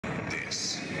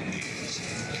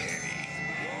Kenny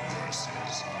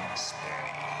versus Spenny.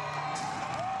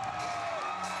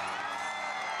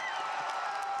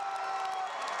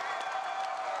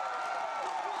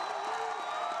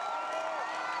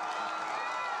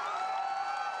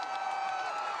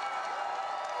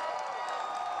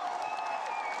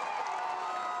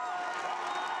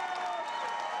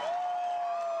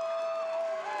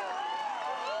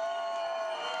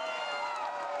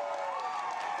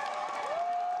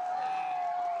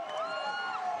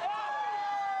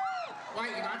 Why,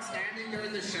 you're not standing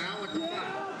during the show? What the fuck?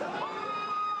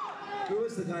 Who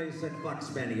was the guy who said, fuck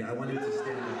Spenny? I wanted to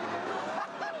stand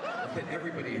up.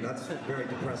 Everybody, that's very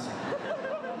depressing.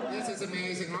 This is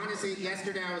amazing. Honestly,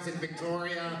 yesterday I was in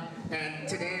Victoria, and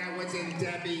today I was in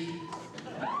Debbie.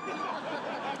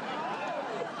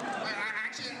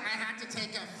 Actually, I had to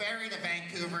take a ferry to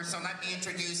Vancouver, so let me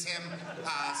introduce him,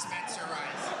 Spencer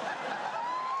Rice.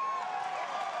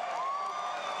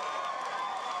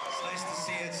 Nice to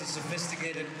see it's a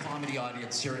sophisticated comedy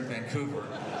audience here in Vancouver.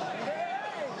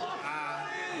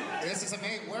 This is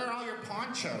amazing. Where are all your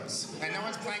ponchos? And no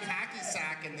one's playing hacky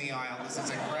sack in the aisle. This is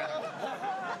incredible.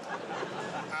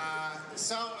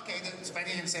 Okay,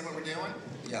 Spenny, you say what we're doing?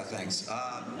 Yeah, thanks.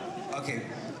 Okay,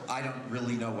 I don't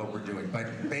really know what we're doing,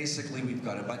 but basically we've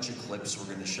got a bunch of clips we're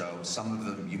going to show. Some of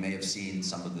them you may have seen,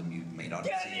 some of them you may not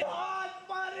have seen. Get on,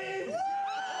 buddy!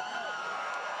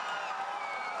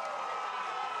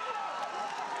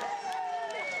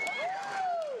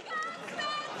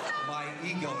 My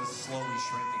ego is slowly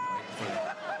shrinking right in front of me.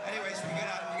 Anyways, we're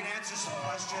gonna answer some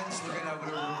questions. What are we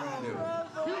gonna do?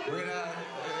 We're gonna,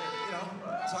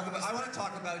 talk about. I want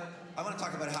to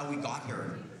talk about how we got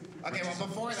here. Okay, well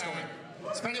before that,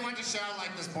 Spenny wanted to show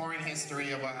like this boring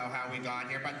history of how we got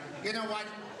here, but you know what?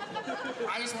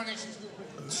 I just want to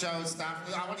show stuff.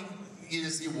 I want you to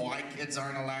see why kids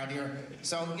aren't allowed here.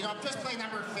 So just play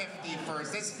number 50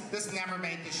 first. This never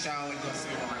made the show, and you'll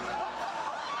see why.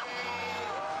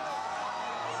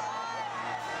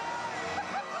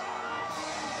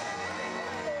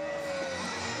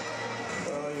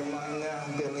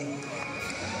 Billy.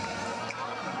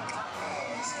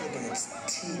 Just look at its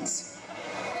teats.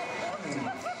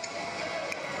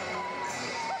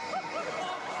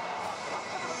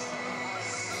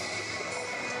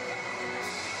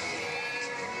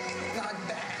 Not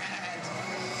bad.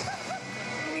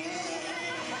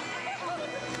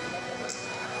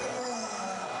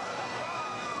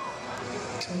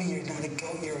 To me, you're not a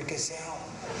goat, you're a gazelle.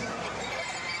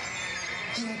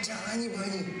 You don't tell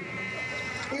anybody.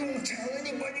 You won't tell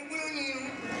anybody, will you?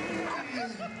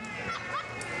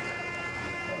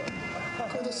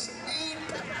 Go to sleep.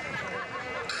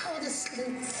 Go to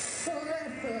sleep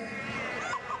forever.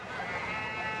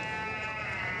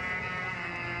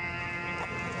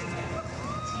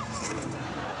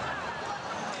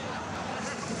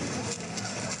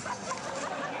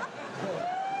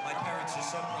 My parents are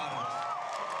so proud of us.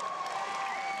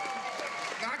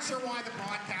 Not sure why the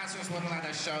broadcasters wouldn't let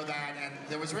us show that, and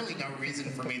there was really no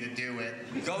reason for me to do it.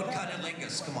 Goat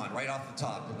Cunnilingus, come on, right off the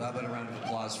top. How about a round of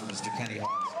applause for Mr. Kenny Hawes?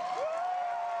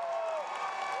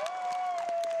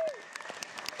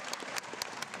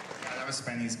 Yeah, that was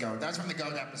Spenny's goat. That was from the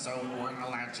goat episode. We weren't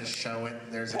allowed to show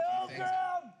it. There's a few things.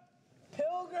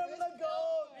 Pilgrim the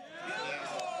goat!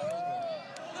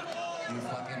 You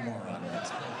fucking moron. That's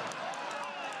cool.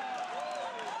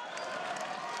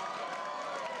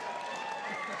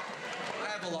 I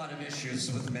have a lot of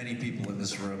issues with many people in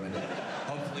this room, and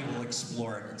hopefully we'll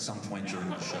explore it at some point during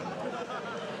the show.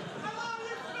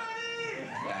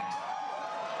 Thanks.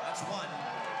 That's one.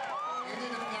 You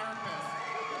need a therapist.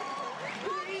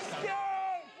 He's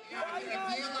dead! If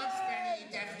you love Spenny, you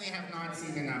definitely have not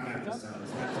seen enough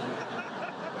episodes.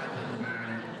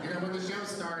 When the show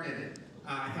started,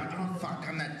 I thought, oh fuck,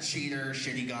 I'm that cheater,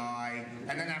 shitty guy.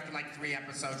 And then after like 3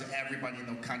 episodes, everybody in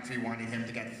the country wanted him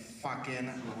to get fucking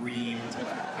reamed.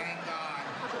 Thank God.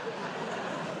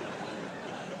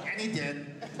 And he did.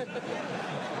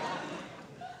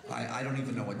 I don't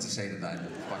even know what to say to that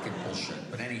fucking bullshit.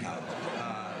 But anyhow,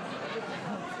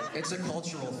 it's a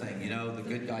cultural thing, the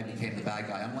good guy became the bad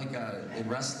guy. I'm like, in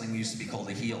wrestling, we used to be called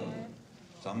a heel.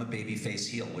 So I'm a babyface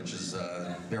heel, which is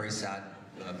very sad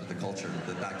for the culture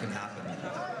that can happen.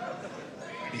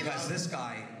 Because this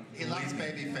guy... He likes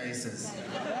baby faces.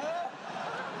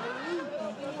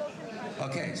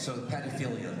 Okay, so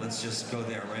pedophilia, let's just go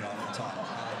there right off the top.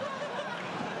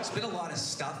 There's been a lot of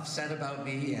stuff said about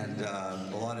me, and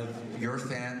a lot of your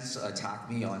fans attack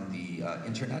me on the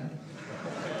internet,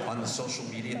 on the social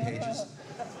media pages.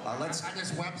 On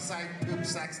this website,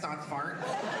 poopsex.fart.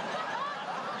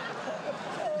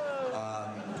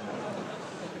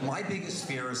 My biggest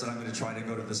fear is that I'm going to try to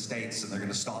go to the States and they're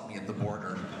going to stop me at the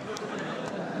border.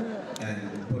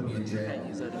 And put me in jail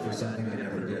for something I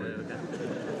never did.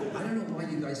 I don't know why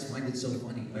you guys find it so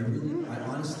funny. I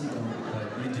honestly